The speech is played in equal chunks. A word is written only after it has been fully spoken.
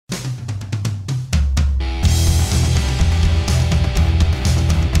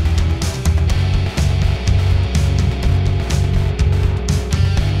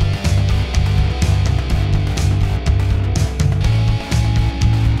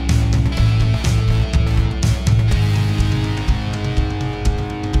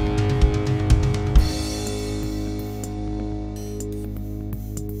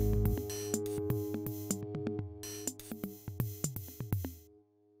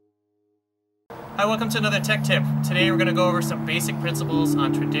Hi, welcome to another tech tip. Today we're going to go over some basic principles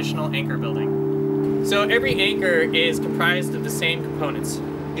on traditional anchor building. So every anchor is comprised of the same components.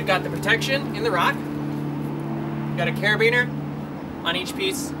 You've got the protection in the rock, you've got a carabiner on each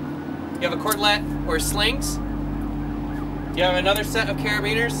piece, you have a cordlet or slings, you have another set of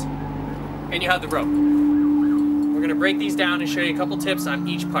carabiners, and you have the rope. We're going to break these down and show you a couple tips on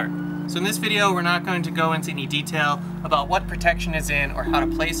each part. So in this video, we're not going to go into any detail about what protection is in or how to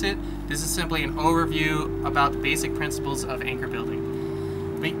place it. This is simply an overview about the basic principles of anchor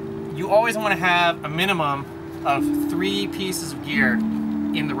building. But you always want to have a minimum of 3 pieces of gear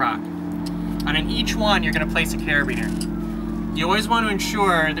in the rock. And in each one, you're going to place a carabiner. You always want to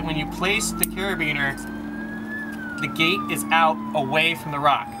ensure that when you place the carabiner, the gate is out away from the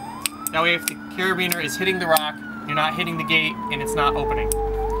rock. That way, if the carabiner is hitting the rock, you're not hitting the gate and it's not opening.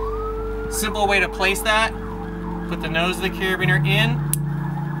 Simple way to place that: put the nose of the carabiner in,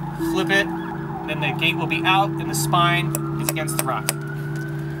 flip it, then the gate will be out and the spine is against the rock.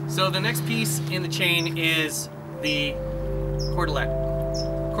 So the next piece in the chain is the cordlet.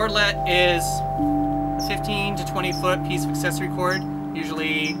 Cordlet is a 15 to 20 foot piece of accessory cord,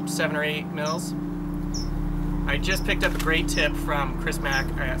 usually 7 or 8 mils. I just picked up a great tip from Chris Mack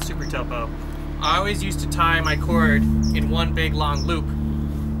at Super Topo. I always used to tie my cord in one big long loop,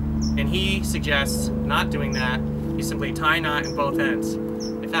 and he suggests not doing that. You simply tie a knot in both ends.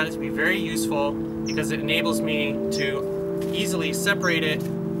 I found it to be very useful because it enables me to easily separate it,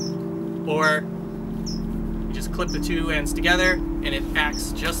 or you just clip the 2 ends together and it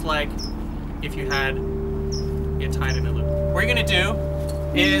acts just like if you had it tied in a loop. What you're going to do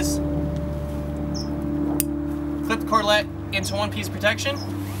is clip the cordlet into one piece of protection,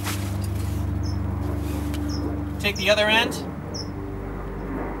 take the other end,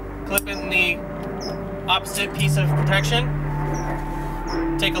 clip in the opposite piece of protection,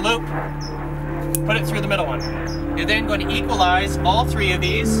 take a loop, put it through the middle one. You're then going to equalize all 3 of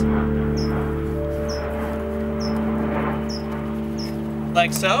these,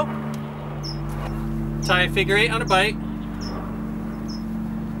 like so. Tie a figure 8 on a bite.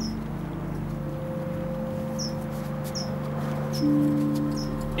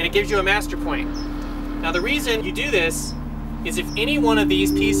 And it gives you a master point. Now the reason you do this is if any one of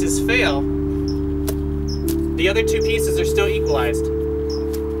these pieces fail, the other 2 pieces are still equalized.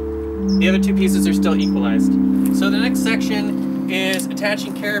 The other 2 pieces are still equalized. So the next section is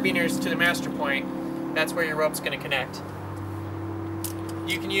attaching carabiners to the master point. That's where your rope's going to connect.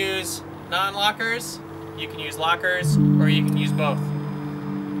 You can use non-lockers, you can use lockers, or you can use both.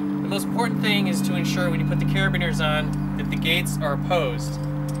 The most important thing is to ensure when you put the carabiners on that the gates are opposed.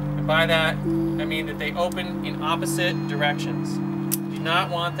 And by that, I mean that they open in opposite directions. You do not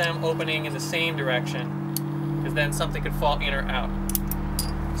want them opening in the same direction, because then something could fall in or out.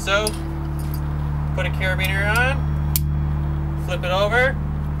 So, put a carabiner on, flip it over,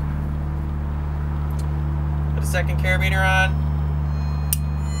 put a second carabiner on,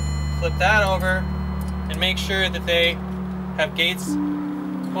 flip that over, and make sure that they have gates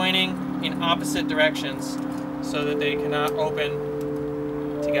pointing in opposite directions so that they cannot open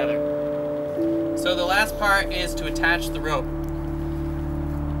together. So the last part is to attach the rope.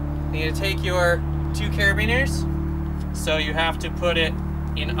 You need to take your 2 carabiners, so you have to put it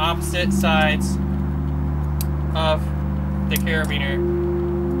in opposite sides of the carabiner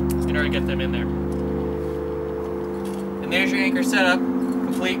in order to get them in there. And there's your anchor setup,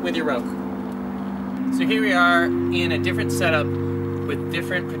 complete with your rope. So here we are in a different setup with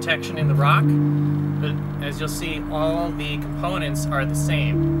different protection in the rock, but as you'll see, all the components are the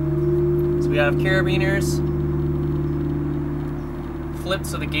same. So we have carabiners flipped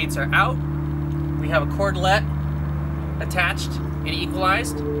so the gates are out. We have a cordlet attached and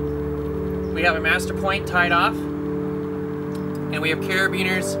equalized. We have a master point tied off. And we have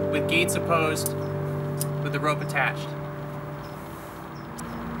carabiners with gates opposed with the rope attached.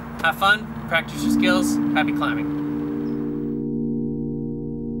 Have fun, practice your skills, happy climbing.